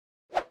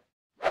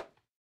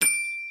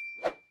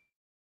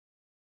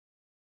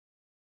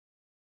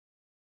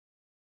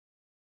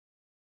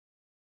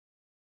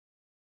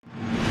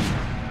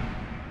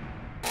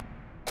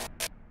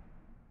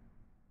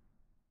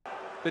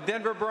The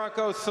Denver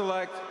Broncos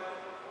select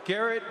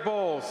Garett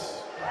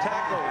Bolles,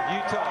 tackle,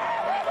 Utah.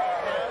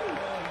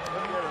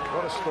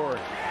 What a story.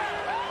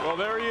 Well,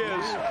 there he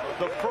is,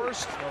 the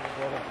first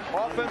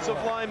offensive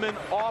lineman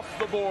off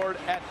the board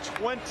at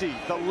 20,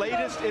 the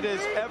latest it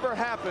has ever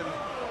happened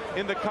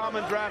in the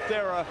common draft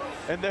era.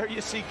 And there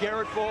you see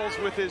Garett Bolles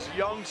with his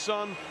young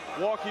son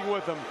walking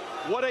with him.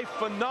 What a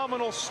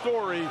phenomenal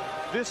story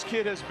this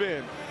kid has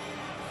been.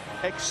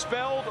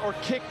 Expelled or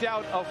kicked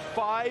out of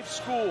 5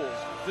 schools,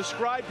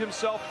 described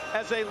himself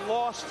as a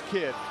lost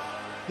kid.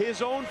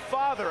 His own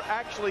father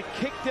actually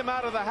kicked him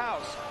out of the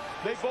house.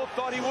 They both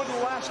thought he wouldn't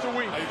last a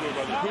week.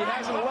 He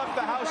hasn't left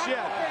the house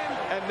yet.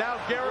 And now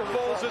Garett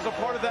Bolles is a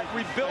part of that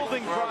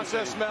rebuilding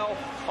process, Mel,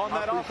 on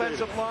that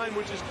offensive line,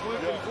 which is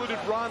included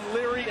Ron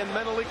Leary and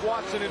Menelik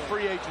Watson in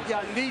free agency.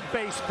 Yeah,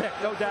 need-based pick,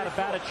 no doubt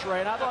about it, Trey.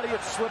 And I thought he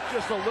had slipped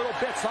just a little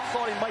bit. Some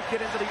thought he might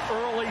get into the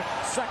early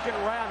second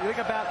round. You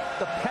think about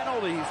the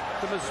penalties,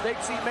 the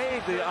mistakes he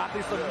made, the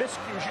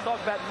miscues. You talk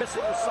about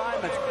missing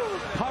assignments.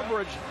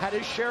 Coverage had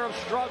his share of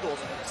struggles.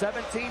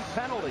 17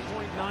 penalties.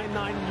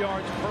 0.99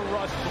 yards per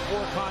rush before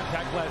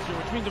contact last year,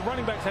 which means the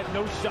running backs had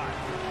no shot.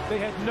 They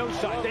had no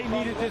shot. They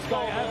needed this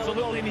guy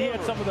absolutely, and he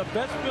had some of the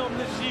best film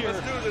this year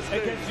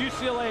against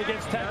UCLA,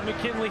 against Tad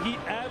McKinley. He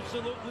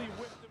absolutely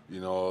whipped him.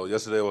 You know,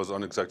 yesterday was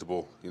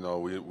unacceptable. You know,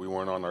 we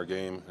weren't on our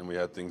game, and we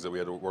had things that we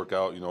had to work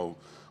out. You know,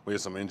 we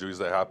had some injuries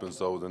that happened,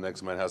 so the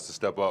next man has to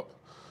step up.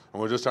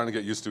 And we're just trying to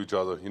get used to each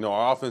other. You know,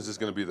 our offense is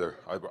going to be there.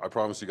 I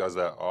promise you guys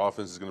that. Our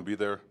offense is going to be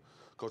there.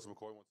 Coach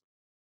McCoy wants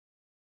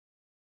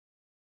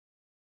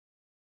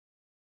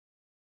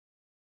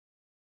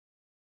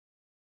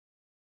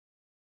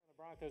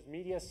Broncos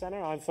Media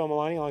Center. I'm Phil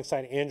Maloney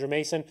alongside Andrew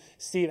Mason,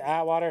 Steve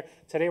Atwater.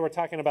 Today we're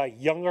talking about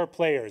younger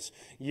players,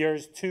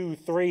 years 2,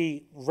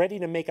 3, ready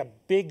to make a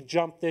big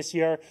jump this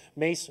year.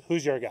 Mace,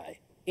 who's your guy?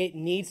 It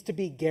needs to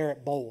be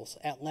Garett Bolles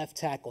at left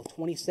tackle,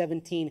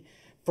 2017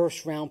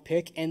 first-round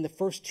pick, and the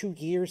first 2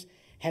 years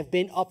have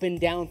been up and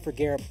down for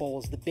Garett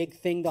Bolles. The big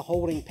thing, the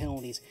holding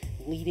penalties,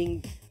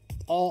 leading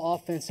all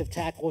offensive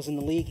tackles in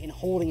the league in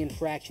holding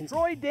infractions.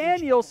 Troy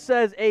Daniels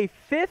says a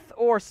 5th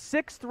or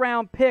 6th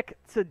round pick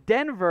to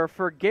Denver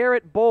for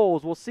Garett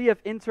Bolles. We'll see if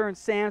intern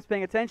Sam's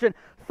paying attention.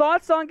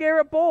 Thoughts on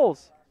Garett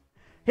Bolles?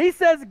 He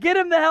says get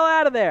him the hell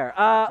out of there.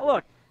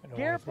 Look,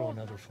 Garett Bolles.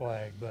 Another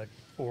flag, but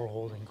 4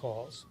 holding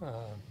calls.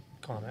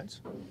 Comments?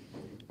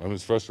 I mean,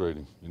 it's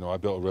frustrating. You know, I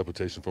built a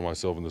reputation for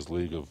myself in this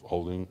league of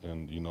holding,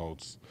 and you know,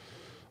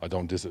 I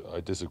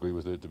disagree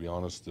with it, to be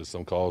honest. There's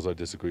some calls I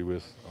disagree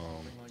with.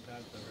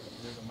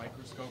 There's a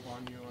microscope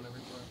on you on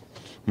every play.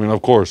 I mean,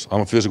 of course,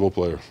 I'm a physical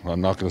player.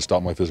 I'm not going to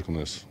stop my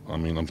physicalness. I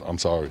mean, I'm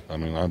sorry. I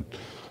mean,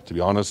 to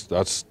be honest,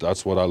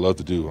 that's what I love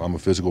to do. I'm a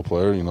physical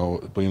player. You know,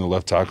 being a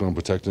left tackle and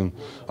protecting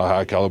a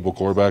high caliber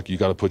quarterback, you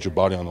got to put your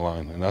body on the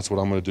line, and that's what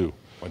I'm going to do.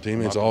 My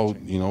teammates all,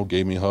 you know,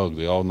 gave me a hug.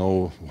 They all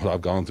know what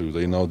I've gone through.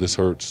 They know this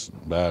hurts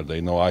bad. They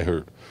know I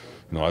hurt.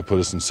 You know, I put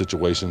us in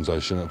situations I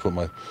shouldn't put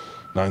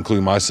not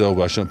including myself,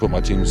 but I shouldn't put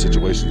my team in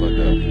situations like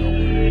that. You know.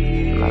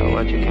 No matter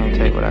what, you can't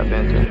take what I've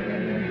been through.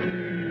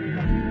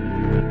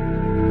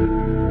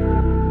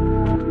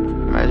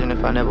 Imagine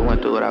if I never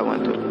went through what I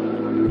went through.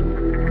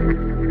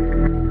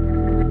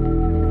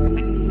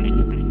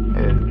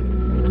 Yeah.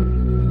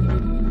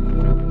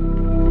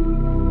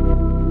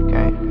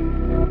 Okay.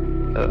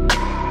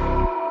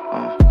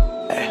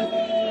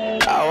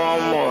 I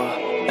want more.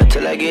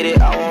 Until I get it,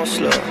 I won't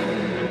slow.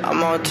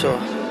 I'm on tour.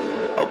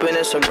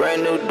 Opening some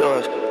brand new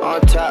doors.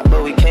 On top,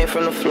 but we came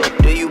from the floor.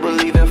 Do you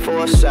believe in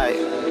foresight?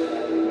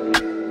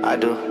 I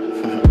do.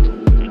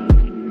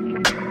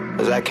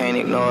 'Cause I can't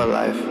ignore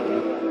life.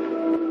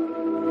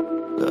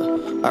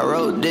 I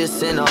wrote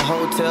this in a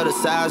hotel the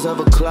size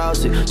of a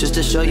closet, just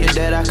to show you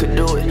that I could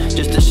do it,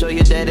 just to show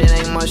you that it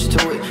ain't much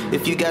to it.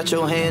 If you got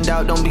your hand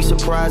out, don't be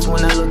surprised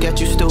when I look at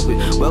you stupid.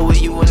 Where were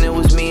you when it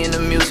was me and the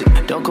music?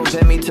 Don't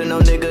compare me to no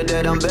nigga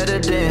that I'm better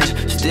than.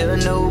 Still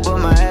new, but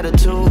my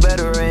attitude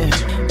better in.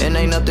 And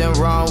ain't nothing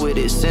wrong with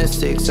it. Since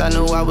 6, I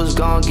knew I was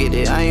gon' get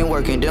it. I ain't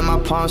working, then my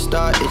palms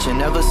start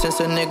itching. Ever since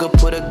a nigga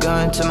put a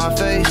gun to my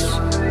face,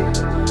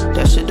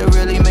 that shit to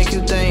really make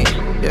you think,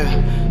 yeah.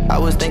 I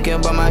was thinking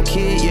about my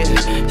kid, yeah.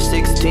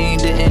 16,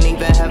 didn't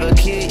even have a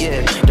kid,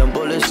 yeah. Them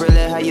bullets really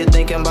had you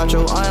thinking about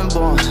your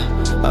unborn.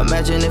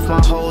 Imagine if my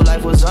whole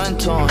life was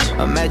untorn.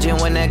 Imagine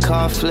when that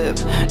car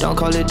flipped. Don't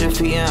call it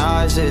defeating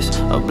odds, it's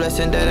a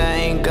blessing that I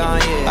ain't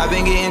gone yet. I've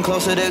been getting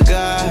closer to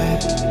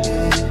God.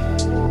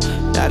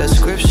 Not a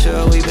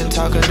scripture, we've been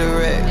talking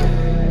direct.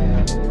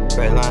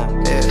 Red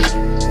line, yeah.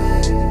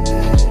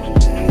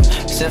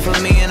 Send for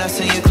me and I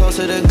send you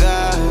closer to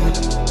God.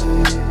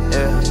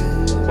 Yeah,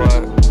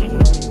 what?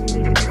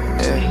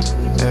 Yeah.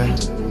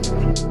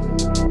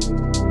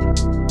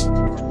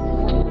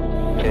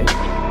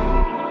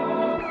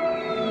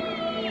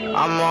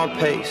 I'm on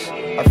pace.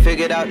 I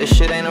figured out this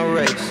shit ain't a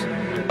race.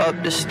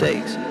 Up the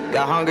stakes.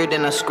 Got hungry,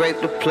 then I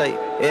scraped the plate.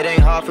 It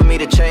ain't hard for me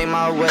to change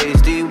my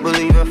ways. Do you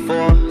believe in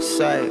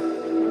foresight?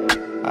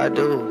 I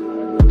do.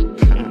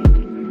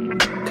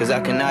 'Cause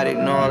I cannot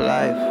ignore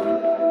life.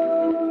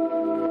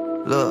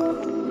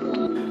 Look.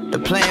 The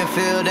playing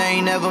field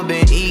ain't never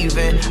been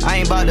even. I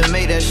ain't about to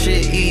make that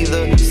shit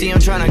either. See, I'm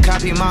trying to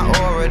copy my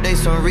aura, they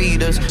some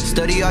readers.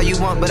 Study all you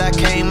want, but I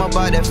came up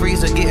out that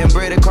freezer. Getting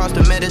bread across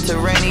the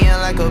Mediterranean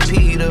like a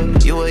Peter.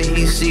 You a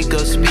heat seeker,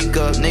 speak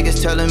up.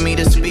 Niggas telling me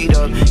to speed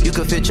up. You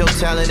could fit your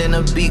talent in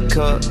a beat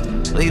cup.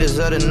 Leaders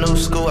of the new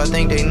school, I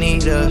think they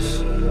need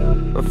us.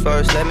 But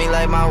first, let me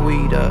light my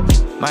weed up.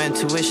 My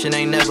intuition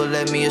ain't never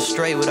led me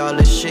astray. With all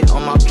this shit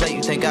on my plate,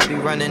 you think I be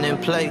running in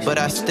place. But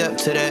I step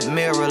to that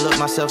mirror, look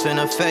myself in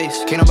the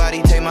face. Can't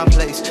nobody take my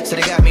place. So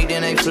they got me,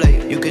 then they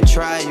flake. You can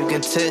try, you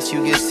can test,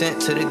 you get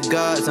sent to the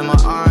gods. I'm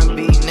a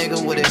R&B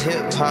nigga with a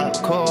hip-hop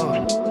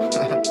core.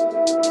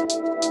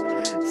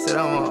 Said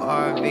I'm an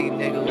R&B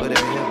nigga with a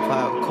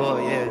hip-hop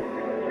core, yeah.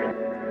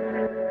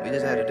 We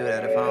just had to do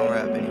that. If I don't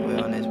rap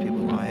anyway on this,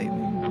 people gon' hate me.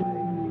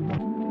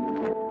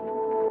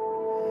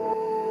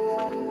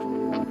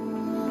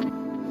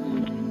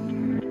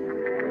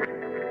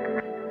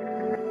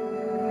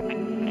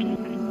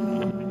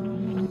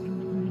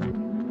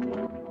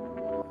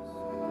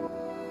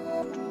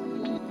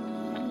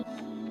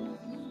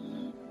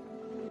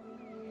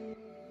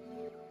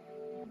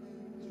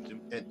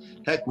 And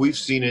heck, we've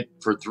seen it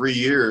for 3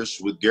 years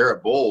with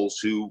Garett Bolles,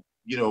 who,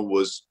 you know,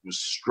 was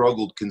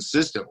struggled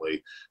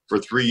consistently for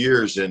 3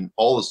 years, and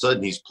all of a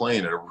sudden he's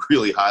playing at a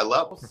really high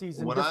level.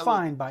 Season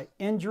defined by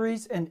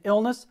injuries and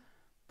illness,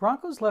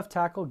 Broncos left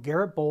tackle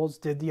Garett Bolles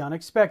did the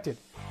unexpected.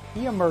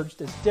 He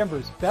emerged as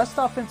Denver's best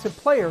offensive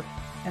player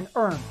and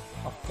earned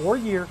a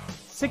 4-year,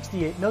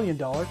 $68 million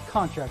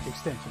contract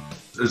extension.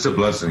 It's a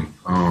blessing.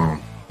 You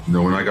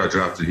know, when I got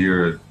drafted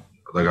here,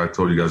 like I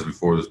told you guys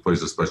before, this place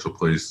is a special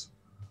place.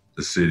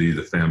 The city,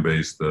 the fan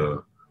base,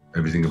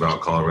 everything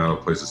about Colorado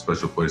plays a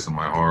special place in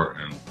my heart,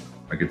 and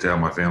I get to have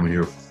my family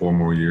here for 4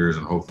 more years,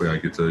 and hopefully I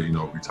get to, you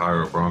know,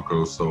 retire at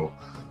Broncos. So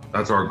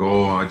that's our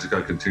goal. I just got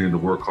to continue to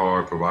work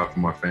hard, provide for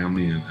my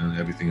family, and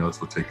everything else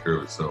will take care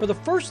of itself. For the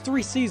first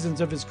 3 seasons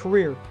of his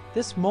career,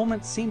 this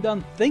moment seemed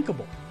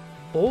unthinkable.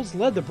 Bolles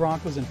led the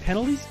Broncos in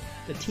penalties,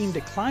 the team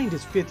declined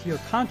his 5th-year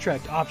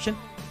contract option,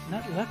 and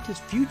that left his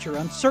future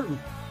uncertain.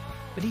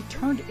 But he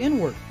turned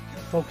inward,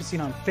 focusing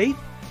on faith,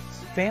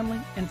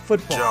 family, and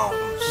football.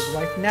 His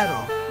wife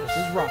Natalie was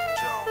his rock.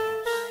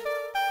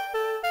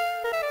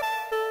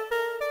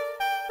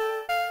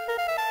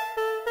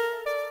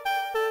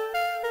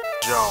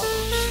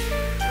 Jones.